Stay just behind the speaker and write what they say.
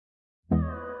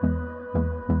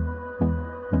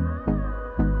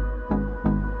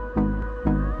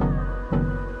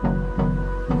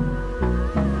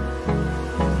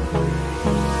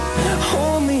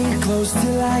close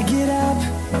till I get up.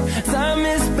 Time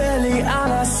is barely on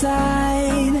our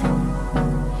side.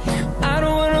 I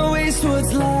don't wanna waste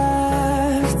what's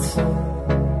left.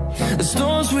 The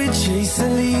storms we chase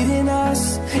are leading us,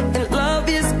 and love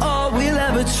is all we'll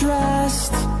ever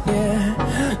trust. Yeah,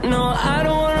 no, I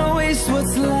don't wanna waste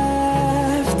what's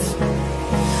left.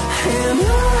 And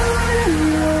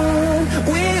on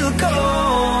we'll go,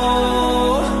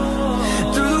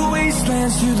 through the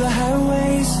wastelands, through the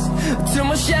highways, till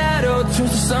my shadow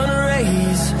turns to sun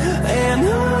rays. And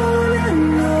on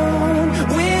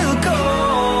we'll go,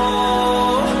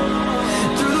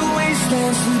 through the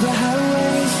wastelands, through the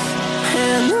highways,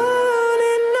 and on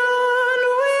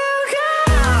we'll go.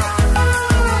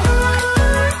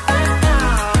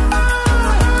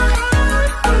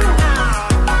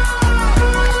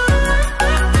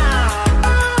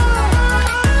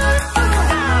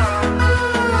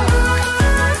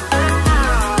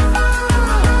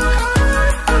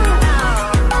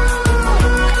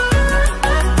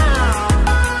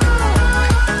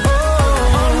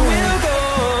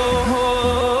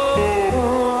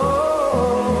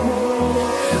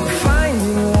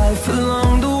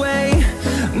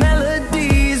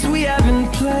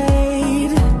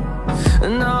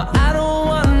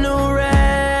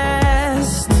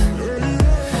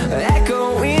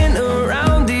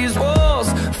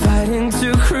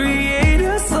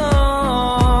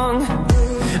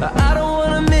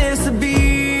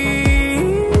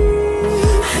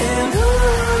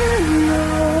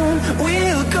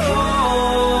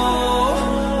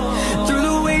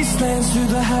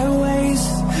 Through the highways,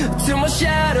 till my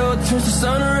shadow turns to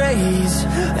sun rays.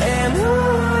 And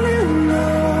on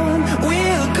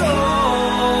we'll go,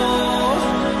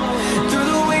 through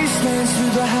the wastelands,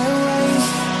 through the highways,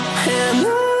 and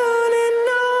on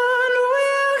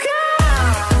we'll go.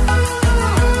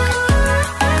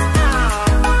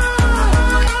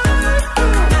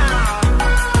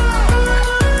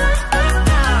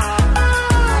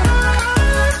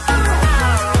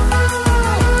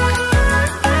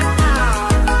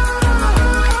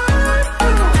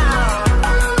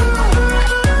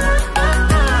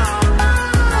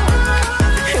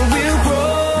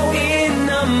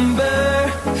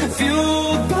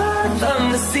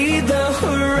 See the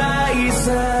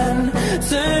horizon,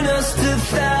 turn us to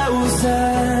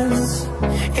thousands.